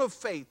amount of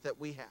faith that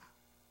we have.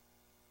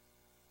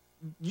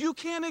 You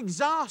can't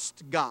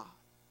exhaust God.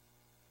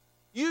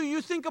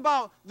 You think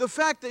about the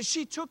fact that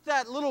she took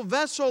that little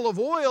vessel of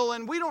oil,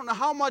 and we don't know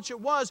how much it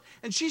was,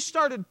 and she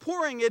started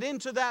pouring it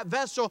into that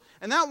vessel,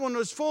 and that one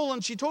was full,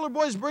 and she told her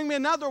boys, bring me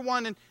another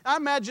one. And I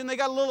imagine they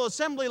got a little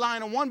assembly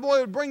line, and one boy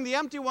would bring the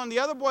empty one, the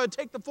other boy would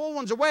take the full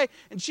ones away,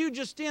 and she would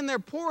just stand there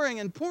pouring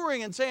and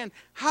pouring and saying,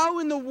 how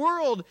in the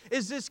world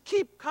is this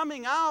keep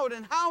coming out,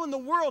 and how in the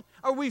world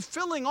are we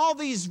filling all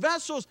these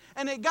vessels?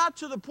 And it got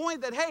to the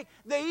point that, hey,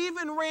 they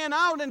even ran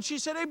out, and she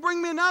said, hey, bring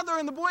me another,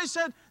 and the boy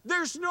said,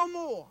 there's no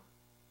more.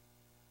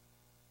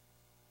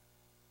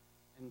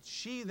 And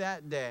she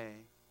that day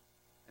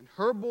and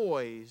her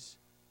boys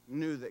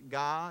knew that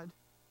God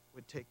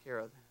would take care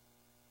of them.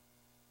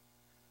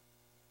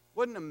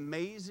 What an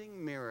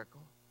amazing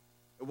miracle.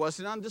 It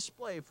wasn't on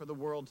display for the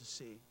world to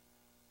see.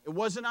 It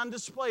wasn't on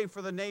display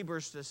for the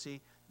neighbors to see.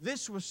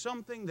 This was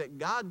something that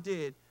God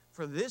did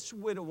for this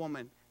widow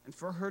woman and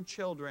for her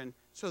children,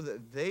 so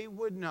that they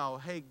would know,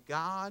 hey,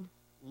 God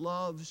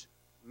loves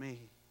me.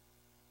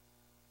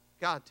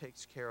 God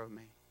takes care of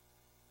me.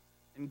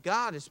 And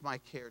God is my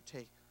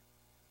caretaker.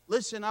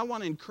 Listen, I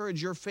want to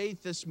encourage your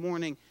faith this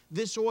morning.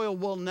 This oil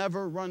will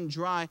never run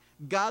dry.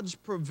 God's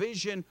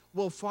provision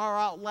will far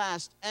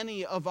outlast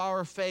any of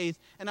our faith.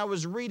 And I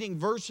was reading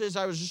verses.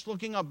 I was just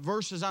looking up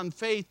verses on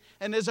faith.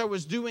 And as I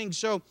was doing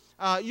so,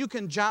 you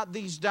can jot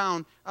these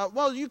down.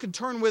 Well, you can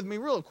turn with me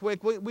real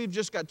quick. We've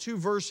just got two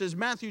verses.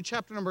 Matthew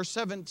chapter number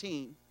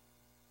 17.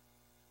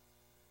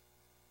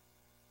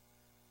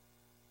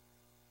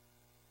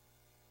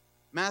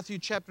 Matthew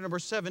chapter number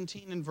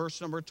 17 and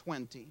verse number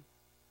 20.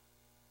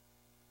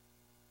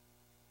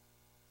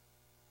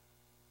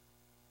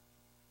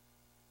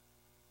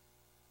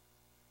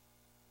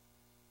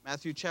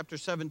 Matthew chapter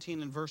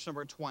 17 and verse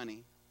number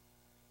 20.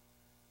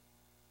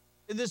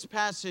 In this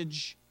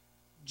passage,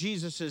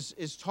 Jesus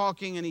is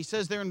talking, and he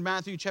says there in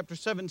Matthew chapter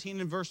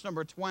 17 and verse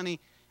number 20,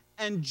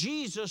 and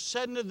Jesus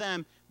said unto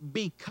them,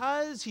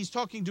 because, he's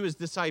talking to his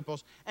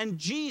disciples, and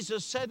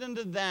Jesus said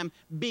unto them,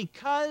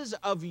 because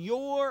of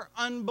your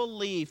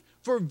unbelief,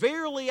 for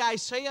verily I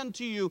say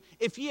unto you,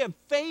 if ye have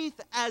faith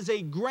as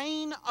a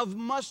grain of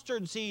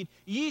mustard seed,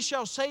 ye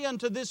shall say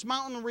unto this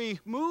mountain,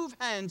 remove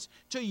hence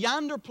to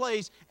yonder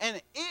place, and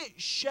it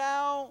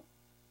shall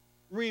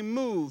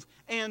remove,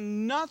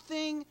 and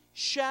nothing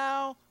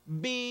shall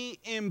be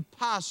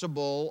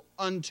impossible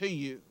unto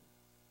you.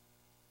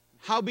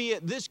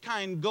 Howbeit this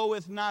kind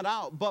goeth not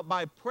out, but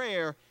by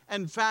prayer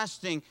and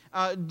fasting.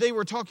 They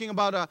were talking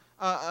about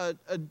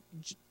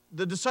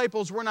the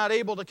disciples were not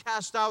able to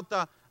cast out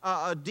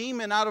a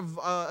demon out of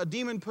a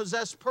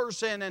demon-possessed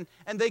person.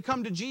 And they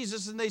come to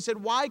Jesus and they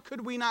said, why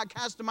could we not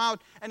cast him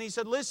out? And he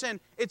said, listen,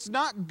 it's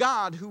not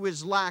God who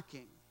is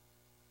lacking.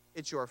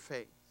 It's your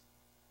faith.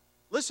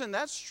 Listen,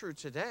 that's true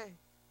today.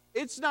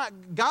 It's not,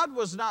 God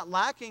was not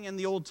lacking in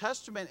the Old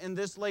Testament in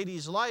this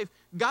lady's life.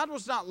 God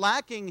was not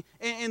lacking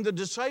in the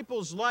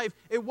disciples' life.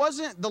 It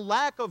wasn't the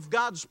lack of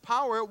God's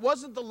power. It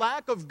wasn't the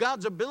lack of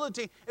God's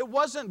ability. It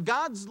wasn't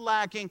God's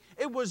lacking.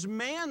 It was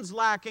man's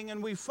lacking.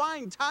 And we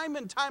find time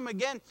and time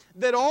again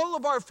that all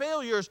of our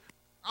failures,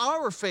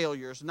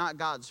 not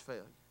God's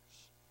failures.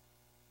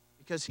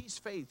 Because He's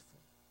faithful.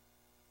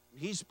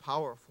 He's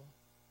powerful.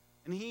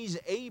 And He's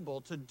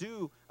able to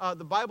do,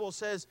 the Bible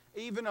says,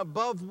 even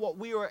above what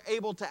we are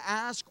able to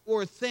ask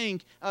or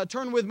think.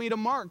 Turn with me to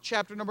Mark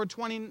chapter number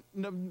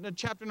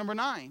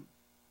 9.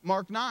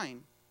 Mark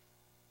 9.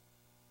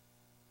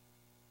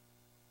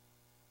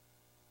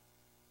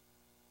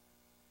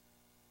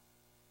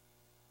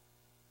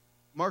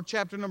 Mark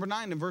chapter number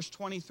 9 and verse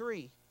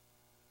 23.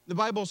 The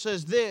Bible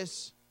says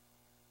this.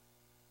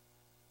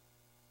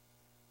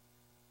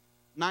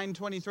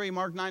 9:23,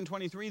 Mark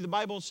 9:23, the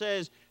Bible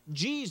says,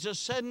 Jesus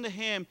said unto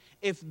him,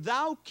 if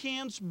thou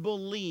canst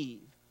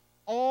believe,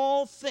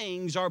 all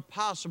things are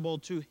possible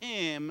to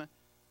him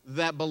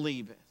that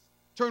believeth.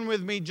 Turn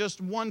with me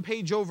just one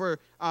page over,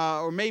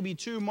 or maybe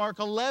two, Mark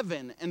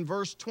 11 and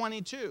verse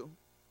 22.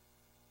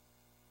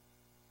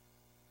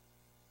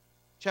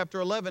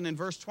 Chapter 11 and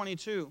verse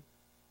 22.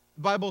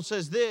 The Bible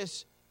says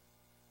this,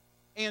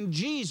 and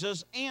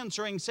Jesus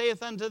answering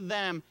saith unto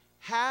them,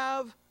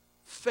 have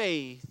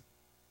faith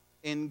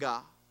in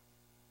God.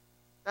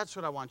 That's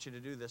what I want you to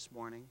do this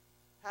morning.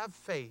 Have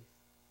faith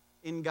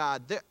in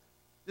God.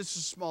 This is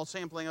a small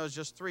sampling. It was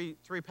just three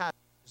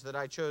passages that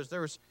I chose.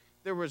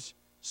 There was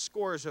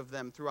scores of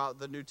them throughout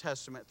the New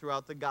Testament,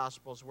 throughout the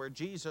Gospels, where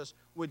Jesus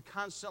would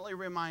constantly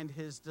remind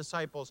His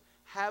disciples,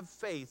 have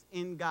faith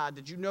in God.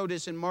 Did you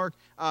notice in Mark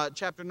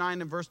chapter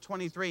 9 and verse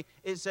 23,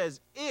 it says,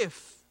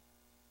 if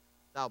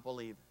thou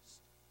believest.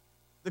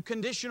 The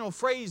conditional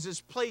phrase is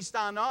placed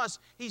on us.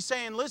 He's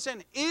saying,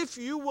 listen, if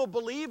you will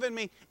believe in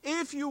me,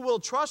 if you will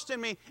trust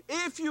in me,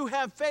 if you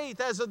have faith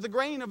as of the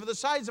grain of the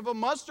size of a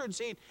mustard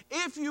seed,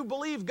 if you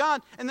believe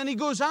God. And then he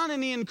goes on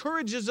and he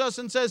encourages us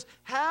and says,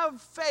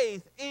 have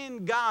faith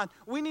in God.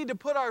 We need to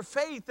put our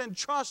faith and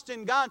trust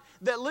in God.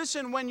 That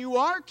listen, when you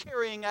are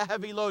carrying a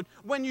heavy load,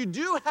 when you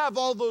do have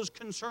all those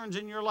concerns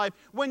in your life,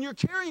 when you're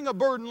carrying a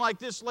burden like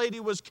this lady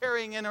was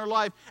carrying in her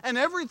life, and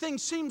everything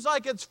seems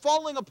like it's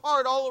falling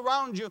apart all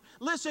around you,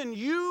 listen,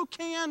 you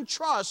can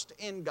trust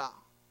in God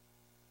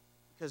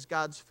because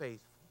God's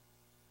faithful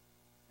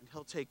and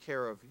He'll take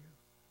care of you.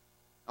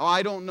 Oh,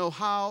 I don't know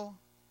how,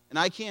 and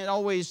I can't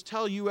always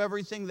tell you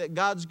everything that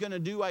God's going to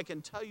do. I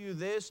can tell you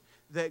this,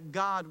 that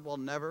God will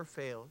never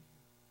fail you.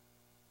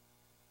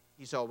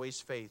 He's always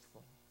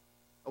faithful.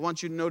 I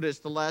want you to notice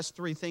the last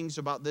three things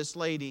about this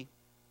lady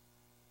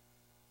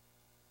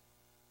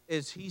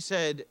is he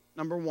said,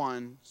 number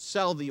one,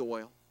 sell the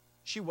oil.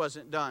 She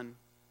wasn't done.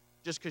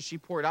 Just because she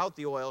poured out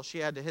the oil, she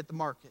had to hit the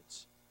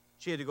markets.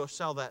 She had to go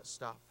sell that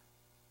stuff.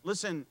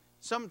 Listen,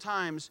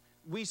 sometimes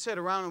we sit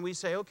around and we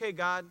say, okay,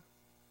 God,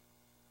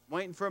 I'm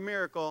waiting for a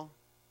miracle.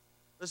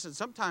 Listen,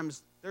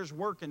 sometimes there's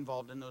work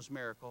involved in those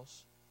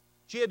miracles.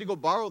 She had to go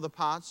borrow the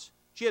pots.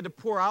 She had to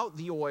pour out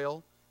the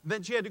oil.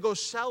 Then she had to go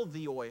sell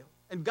the oil.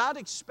 And God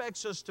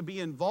expects us to be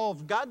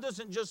involved. God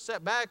doesn't just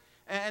sit back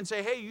and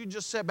say, hey, you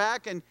just sit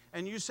back and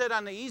you sit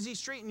on the easy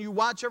street and you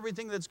watch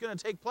everything that's going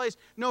to take place.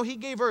 No, he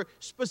gave her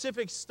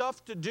specific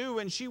stuff to do,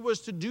 and she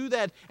was to do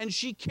that, and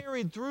she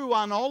carried through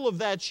on all of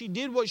that. She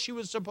did what she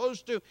was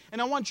supposed to.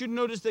 And I want you to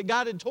notice that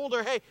God had told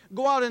her, hey,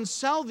 go out and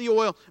sell the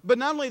oil. But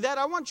not only that,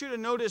 I want you to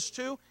notice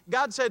too,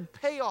 God said,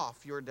 pay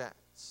off your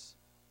debts.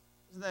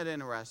 Isn't that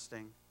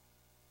interesting?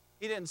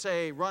 He didn't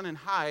say run and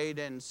hide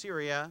in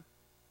Syria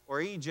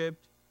or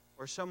Egypt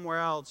or somewhere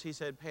else. He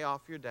said, pay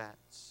off your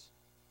debts.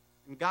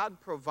 And God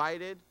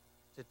provided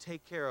to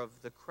take care of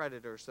the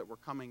creditors that were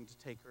coming to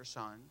take her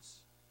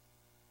sons.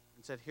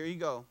 And said, here you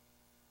go.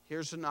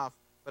 Here's enough.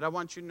 But I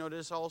want you to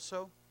notice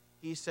also,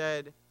 he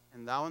said,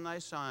 and thou and thy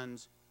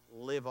sons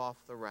live off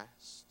the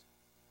rest.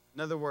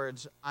 In other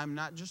words, I'm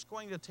not just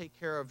going to take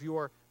care of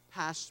your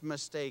past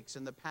mistakes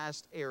and the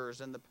past errors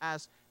and the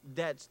past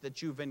debts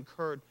that you've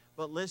incurred.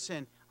 But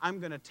listen, I'm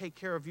going to take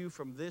care of you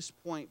from this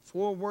point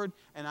forward,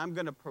 and I'm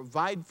going to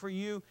provide for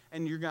you,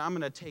 and I'm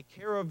going to take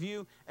care of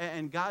you.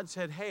 And God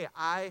said, hey,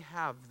 I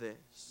have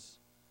this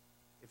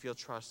if you'll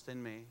trust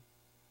in me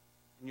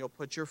and you'll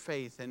put your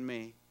faith in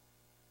me.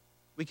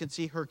 We can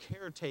see her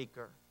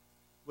caretaker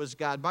was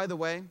God. By the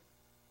way,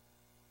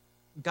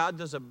 God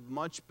does a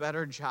much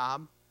better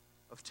job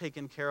of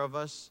taking care of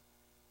us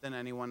than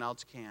anyone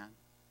else can.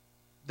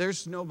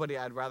 There's nobody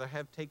I'd rather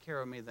have take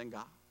care of me than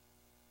God.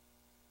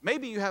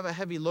 Maybe you have a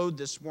heavy load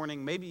this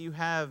morning. Maybe you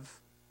have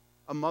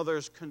a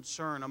mother's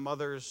concern, a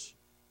mother's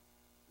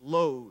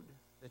load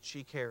that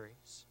she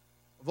carries.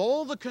 Of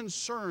all the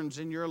concerns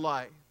in your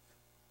life,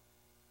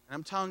 and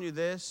I'm telling you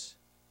this,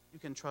 you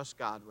can trust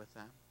God with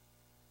them.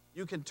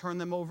 You can turn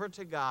them over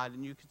to God,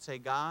 and you can say,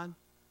 God,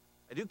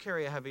 I do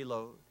carry a heavy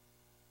load,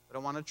 but I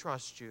want to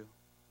trust you.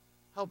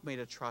 Help me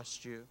to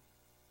trust you.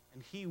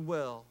 And He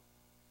will.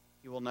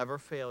 He will never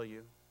fail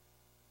you.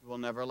 He will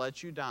never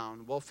let you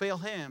down. We'll fail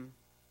Him,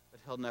 but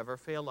He'll never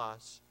fail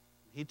us.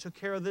 He took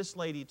care of this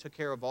lady, took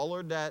care of all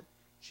her debt.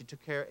 He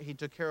took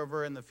care of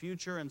her in the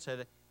future and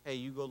said, hey,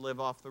 you go live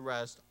off the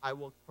rest. I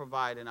will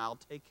provide and I'll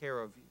take care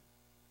of you.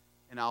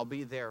 And I'll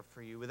be there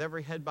for you. With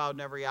every head bowed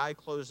and every eye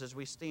closed as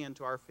we stand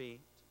to our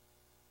feet.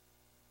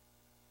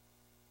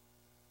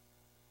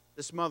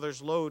 This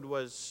mother's load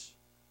was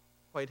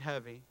quite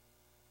heavy.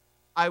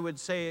 I would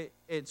say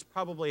it's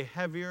probably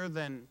heavier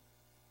than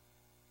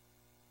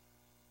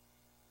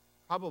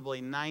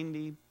probably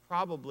 95%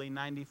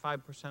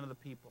 of the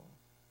people.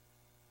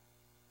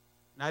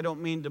 And I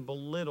don't mean to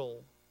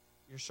belittle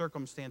your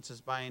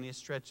circumstances by any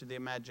stretch of the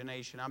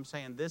imagination. I'm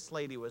saying this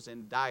lady was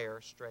in dire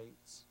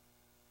straits.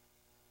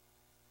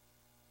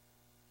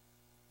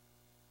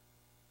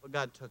 But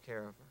God took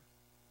care of her.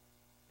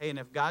 Hey, and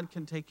if God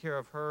can take care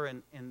of her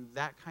in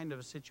that kind of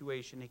a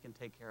situation, He can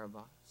take care of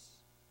us.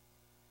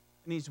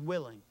 And He's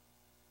willing,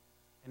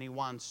 and He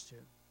wants to.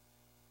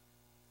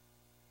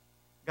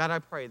 God, I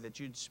pray that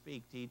You'd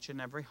speak to each and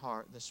every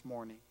heart this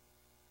morning.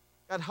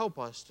 God, help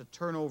us to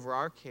turn over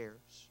our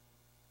cares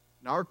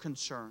and our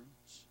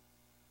concerns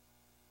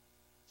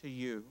to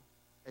You.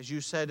 As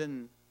You said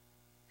in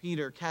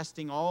Peter,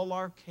 casting all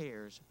our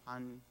cares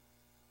upon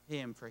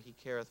Him, for He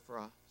careth for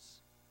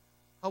us.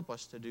 Help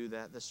us to do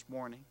that this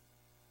morning.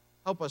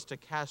 Help us to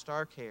cast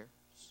our cares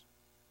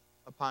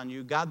upon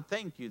You. God,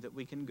 thank You that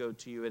we can go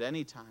to You at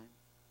any time,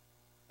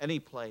 any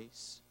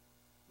place,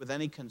 with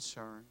any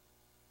concern.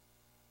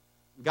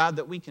 God,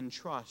 that we can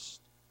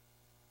trust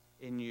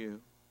in You.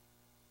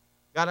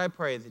 God, I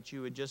pray that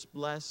You would just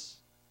bless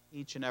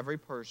each and every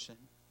person,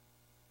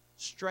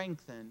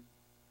 strengthen,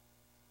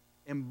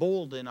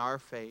 embolden our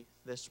faith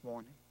this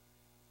morning.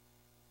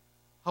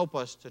 Help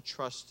us to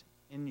trust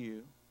in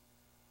You.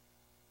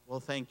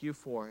 We'll thank You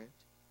for it.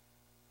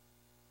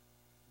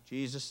 In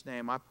Jesus'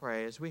 name, I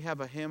pray, as we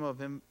have a hymn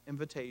of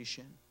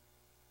invitation,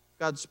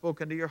 God's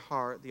spoken to your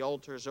heart, the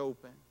altar is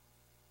open.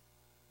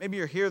 Maybe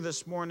you're here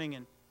this morning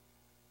and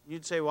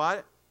you'd say,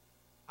 well,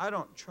 I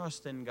don't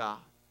trust in God.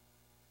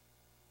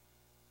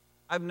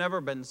 I've never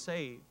been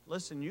saved.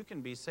 Listen, you can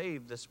be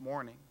saved this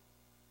morning.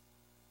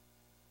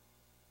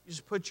 You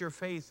just put your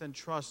faith and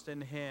trust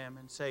in Him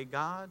and say,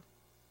 God,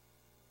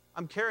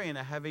 I'm carrying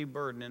a heavy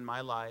burden in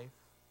my life.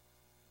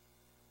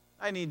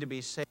 I need to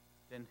be saved,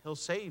 and He'll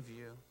save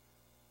you.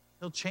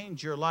 He'll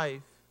change your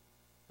life.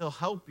 He'll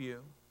help you.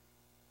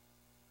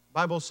 The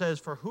Bible says,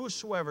 for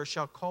whosoever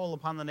shall call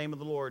upon the name of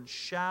the Lord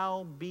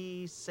shall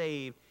be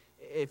saved.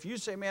 If you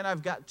say, man,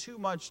 I've got too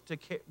much to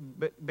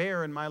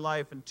bear in my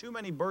life and too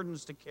many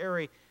burdens to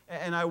carry,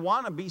 and I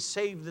want to be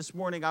saved this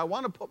morning, I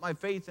want to put my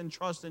faith and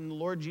trust in the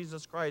Lord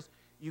Jesus Christ,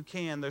 you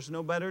can. There's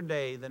no better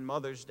day than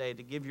Mother's Day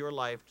to give your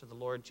life to the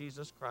Lord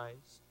Jesus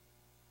Christ.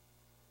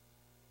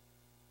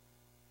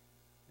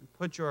 And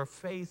put your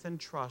faith and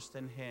trust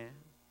in Him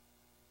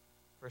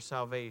for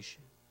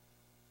salvation.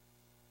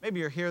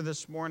 Maybe you're here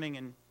this morning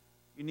and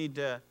you need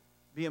to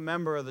be a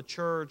member of the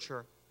church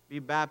or be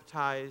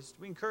baptized.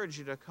 We encourage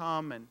you to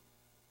come, and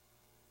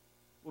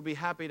we'll be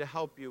happy to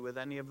help you with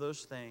any of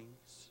those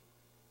things.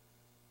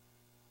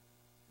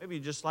 Maybe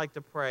you'd just like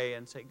to pray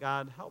and say,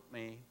 God, help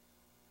me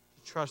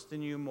to trust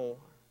in you more.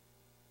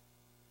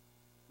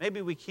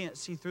 Maybe we can't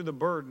see through the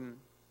burden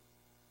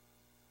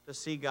to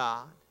see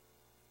God.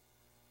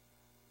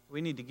 We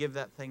need to give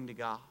that thing to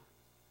God.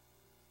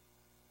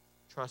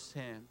 Trust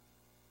Him.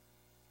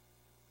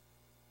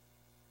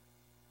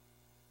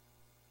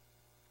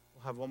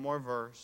 We'll have one more verse.